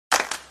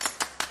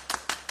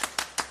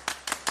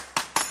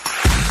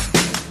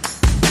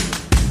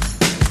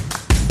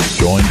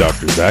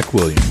Dr. Zach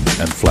Williams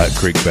and Flat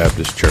Creek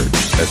Baptist Church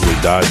as we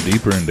dive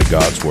deeper into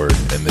God's Word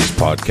in this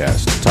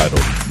podcast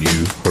titled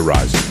New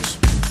Horizons.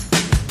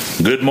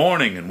 Good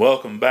morning and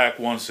welcome back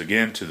once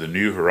again to the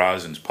New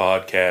Horizons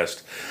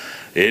podcast.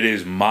 It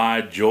is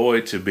my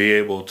joy to be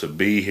able to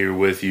be here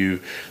with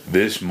you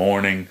this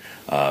morning,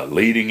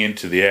 leading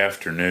into the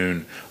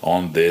afternoon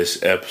on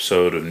this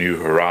episode of New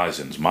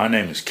Horizons. My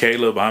name is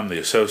Caleb. I'm the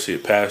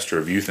Associate Pastor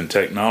of Youth and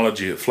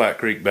Technology at Flat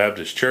Creek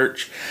Baptist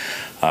Church,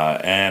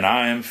 and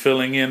I am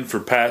filling in for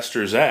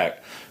Pastor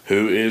Zach,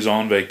 who is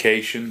on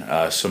vacation,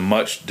 some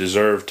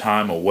much-deserved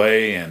time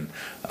away, and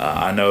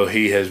I know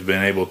he has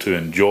been able to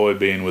enjoy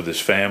being with his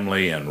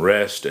family and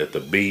rest at the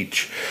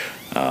beach.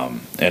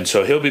 And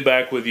so he'll be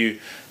back with you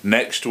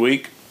next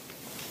week.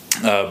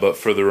 But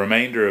for the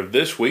remainder of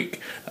this week,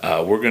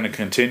 we're going to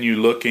continue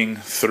looking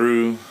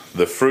through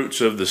the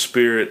fruits of the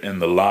Spirit in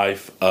the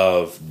life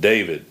of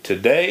David.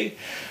 Today,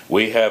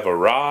 we have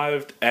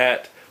arrived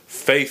at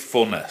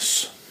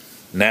faithfulness.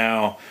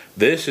 Now,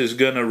 this is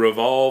going to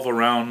revolve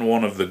around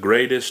one of the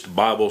greatest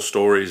Bible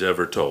stories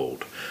ever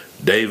told,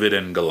 David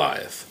and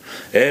Goliath.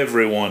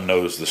 Everyone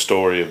knows the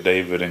story of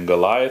David and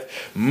Goliath.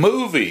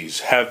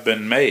 Movies have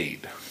been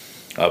made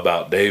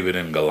about David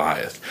and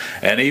Goliath,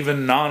 and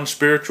even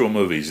non-spiritual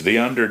movies, The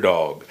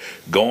Underdog,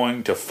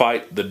 going to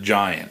fight the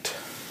giant.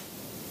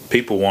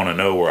 People want to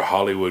know where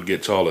Hollywood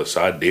gets all its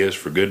ideas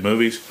for good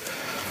movies.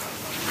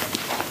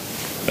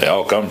 They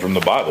all come from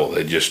the Bible.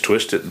 They just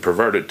twist it and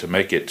pervert it to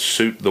make it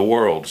suit the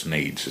world's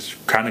needs. It's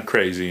kind of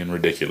crazy and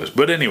ridiculous.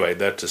 But anyway,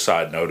 that's a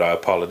side note. I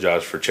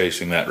apologize for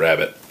chasing that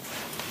rabbit.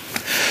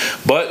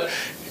 But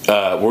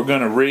we're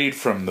going to read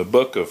from the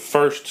book of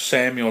 1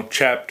 Samuel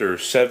chapter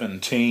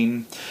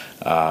 17,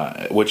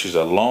 which is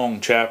a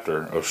long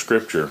chapter of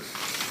Scripture.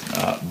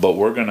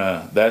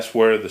 But that's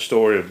where the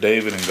story of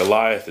David and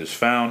Goliath is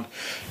found,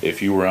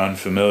 if you were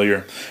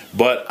unfamiliar.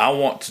 But I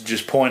want to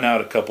just point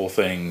out a couple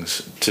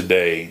things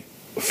today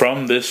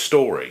from this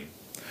story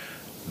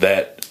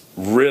that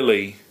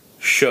really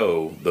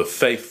show the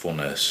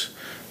faithfulness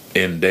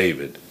in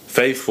David,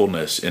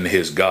 faithfulness in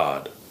his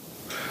God.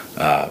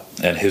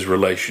 And his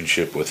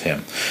relationship with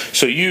him.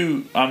 So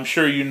I'm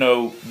sure you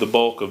know the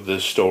bulk of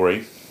this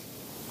story,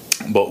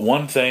 but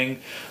one thing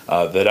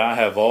that I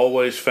have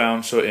always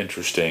found so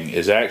interesting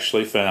is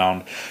actually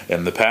found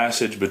in the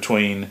passage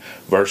between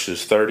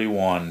verses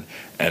 31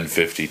 and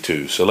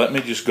 52. So let me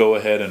just go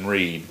ahead and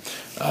read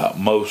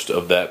most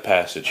of that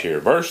passage here.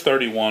 Verse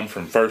 31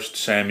 from 1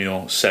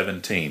 Samuel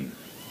 17.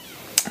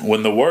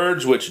 When the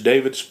words which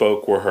David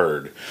spoke were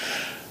heard,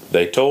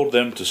 they told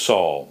them to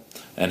Saul,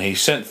 and he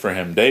sent for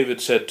him. David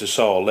said to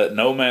Saul, "Let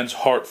no man's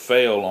heart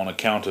fail on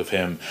account of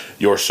him.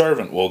 Your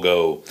servant will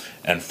go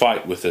and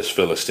fight with this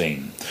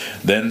Philistine."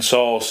 Then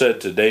Saul said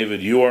to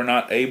David, "You are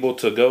not able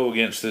to go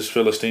against this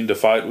Philistine to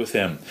fight with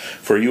him,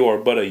 for you are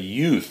but a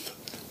youth,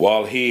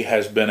 while he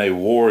has been a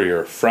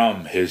warrior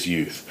from his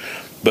youth."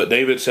 But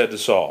David said to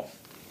Saul,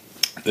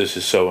 this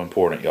is so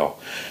important, y'all,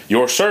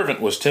 "Your servant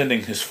was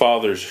tending his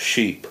father's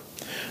sheep,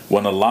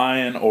 when a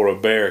lion or a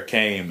bear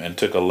came and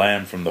took a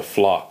lamb from the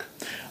flock.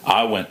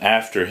 I went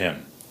after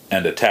him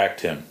and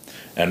attacked him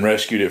and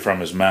rescued it from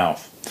his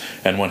mouth.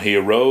 And when he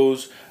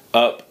arose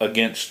up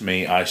against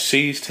me, I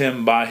seized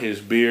him by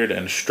his beard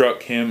and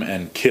struck him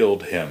and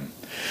killed him.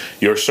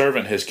 Your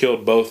servant has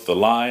killed both the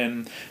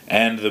lion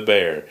and the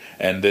bear,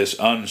 and this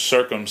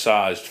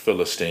uncircumcised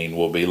Philistine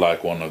will be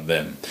like one of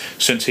them,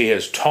 since he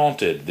has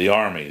taunted the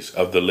armies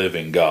of the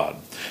living God."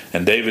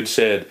 And David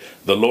said,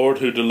 "The Lord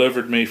who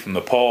delivered me from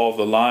the paw of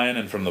the lion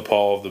and from the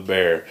paw of the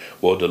bear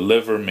will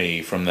deliver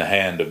me from the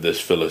hand of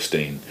this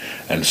Philistine."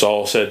 And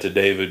Saul said to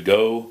David,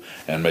 "Go,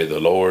 and may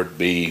the Lord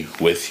be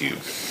with you."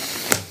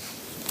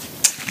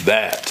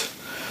 That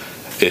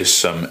is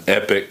some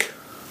epic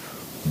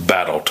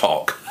battle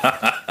talk.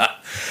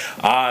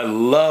 I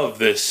love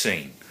this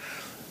scene.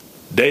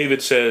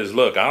 David says,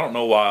 "Look, I don't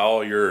know why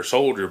all your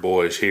soldier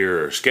boys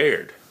here are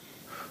scared,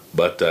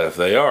 but if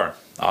they are,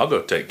 I'll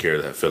go take care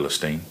of that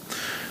Philistine."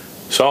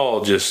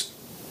 Saul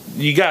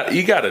you got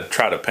to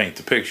try to paint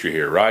the picture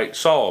here, right?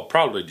 Saul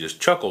probably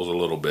just chuckles a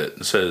little bit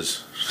and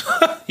says,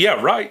 "Yeah,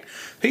 right.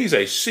 He's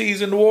a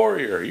seasoned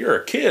warrior. You're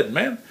a kid,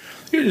 man.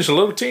 You're just a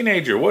little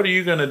teenager. What are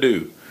you going to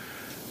do?"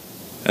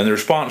 And the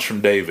response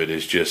from David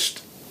is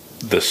just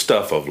the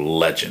stuff of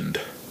legend.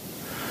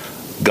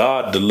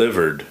 "God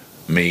delivered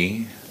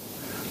me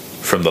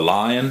from the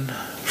lion,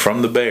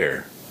 from the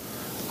bear.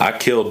 I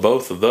killed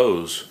both of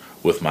those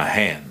with my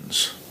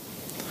hands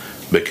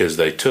because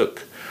they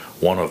took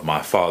one of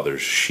my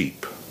father's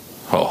sheep."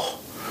 Oh,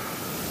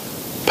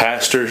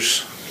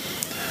 pastors,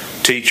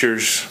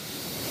 teachers,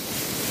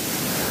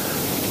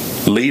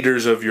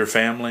 leaders of your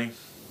family,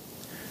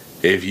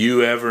 if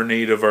you ever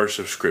need a verse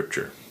of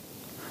Scripture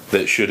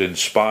that should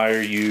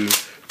inspire you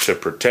to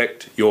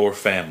protect your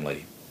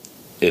family,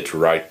 it's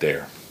right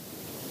there.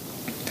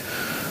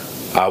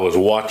 I was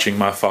watching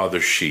my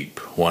father's sheep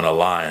when a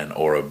lion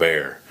or a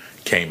bear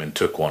came and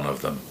took one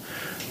of them,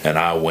 and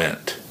I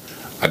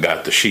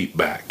got the sheep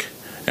back,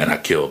 and I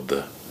killed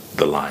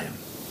the lion.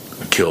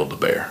 I killed the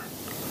bear.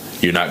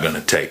 You're not going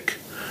to take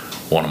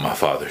one of my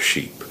father's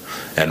sheep.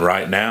 And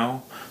right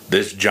now,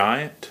 this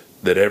giant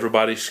that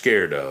everybody's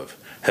scared of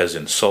has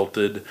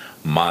insulted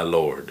my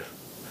Lord,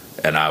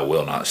 and I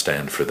will not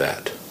stand for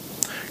that.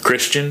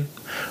 Christian,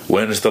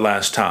 when is the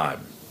last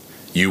time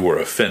you were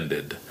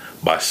offended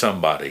by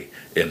somebody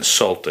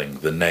insulting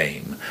the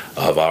name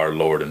of our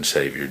Lord and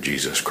Savior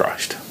Jesus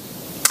Christ?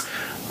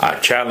 I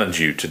challenge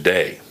you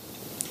today.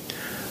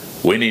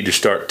 We need to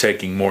start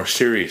taking more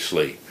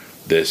seriously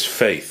this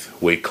faith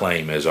we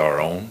claim as our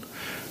own.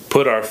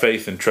 Put our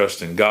faith and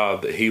trust in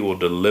God that He will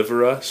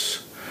deliver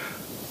us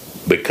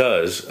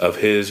because of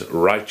His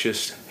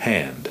righteous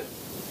hand.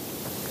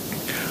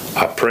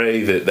 I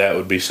pray that that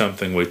would be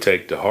something we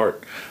take to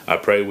heart. I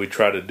pray we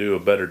try to do a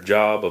better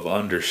job of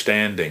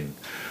understanding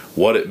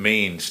what it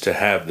means to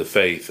have the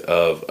faith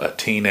of a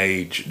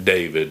teenage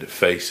David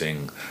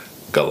facing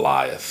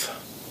Goliath,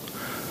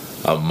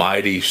 a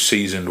mighty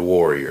seasoned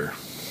warrior.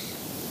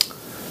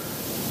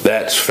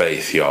 That's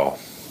faith, y'all.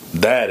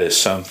 That is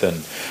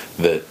something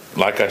that,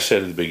 like I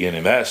said at the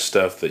beginning, that's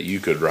stuff that you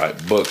could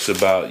write books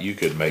about, you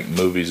could make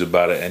movies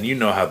about it, and you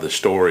know how the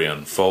story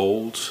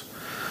unfolds.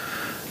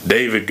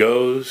 David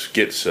goes,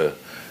 gets a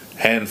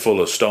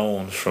handful of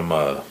stones from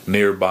a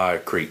nearby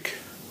creek,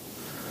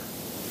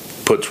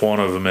 puts one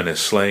of them in his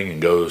sling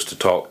and goes to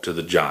talk to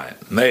the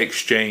giant. And they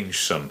exchange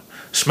some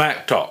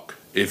smack talk,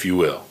 if you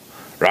will,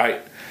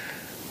 right?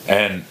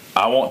 And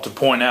I want to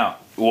point out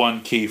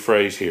one key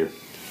phrase here.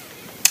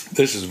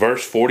 This is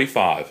verse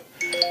 45.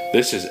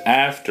 This is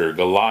after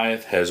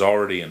Goliath has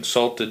already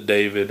insulted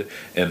David,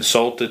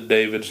 insulted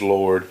David's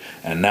Lord,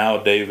 and now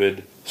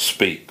David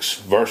speaks.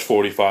 Verse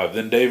 45,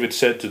 Then David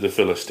said to the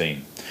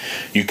Philistine,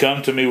 You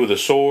come to me with a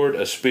sword,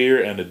 a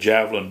spear, and a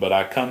javelin, but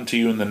I come to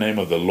you in the name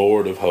of the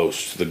Lord of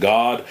hosts, the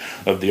God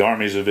of the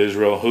armies of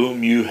Israel,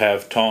 whom you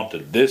have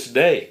taunted. This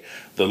day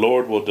the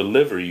Lord will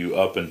deliver you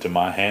up into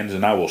my hands,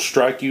 and I will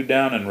strike you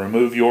down and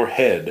remove your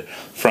head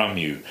from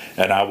you.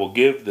 And I will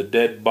give the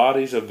dead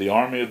bodies of the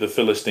army of the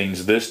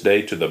Philistines this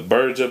day to the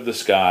birds of the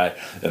sky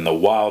and the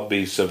wild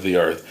beasts of the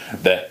earth,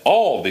 that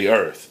all the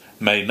earth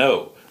may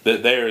know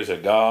that there is a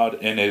God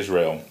in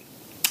Israel,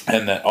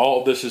 and that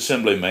all this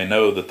assembly may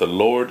know that the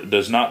Lord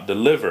does not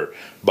deliver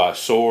by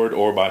sword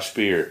or by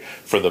spear,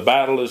 for the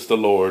battle is the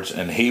Lord's,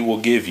 and He will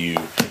give you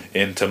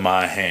into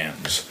my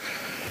hands.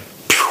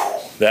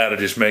 That'll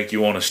just make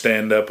you want to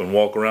stand up and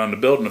walk around the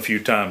building a few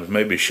times,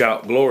 maybe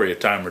shout glory a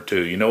time or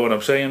two. You know what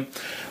I'm saying?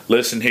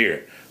 Listen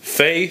here.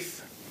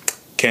 Faith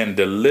can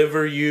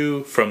deliver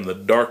you from the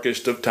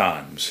darkest of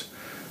times.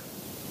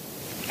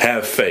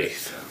 Have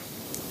faith.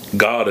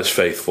 God is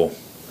faithful.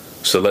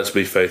 So let's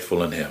be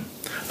faithful in Him.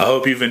 I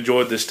hope you've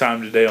enjoyed this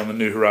time today on the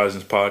New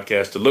Horizons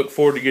podcast. I look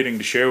forward to getting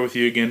to share with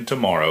you again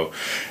tomorrow,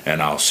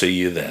 and I'll see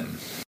you then.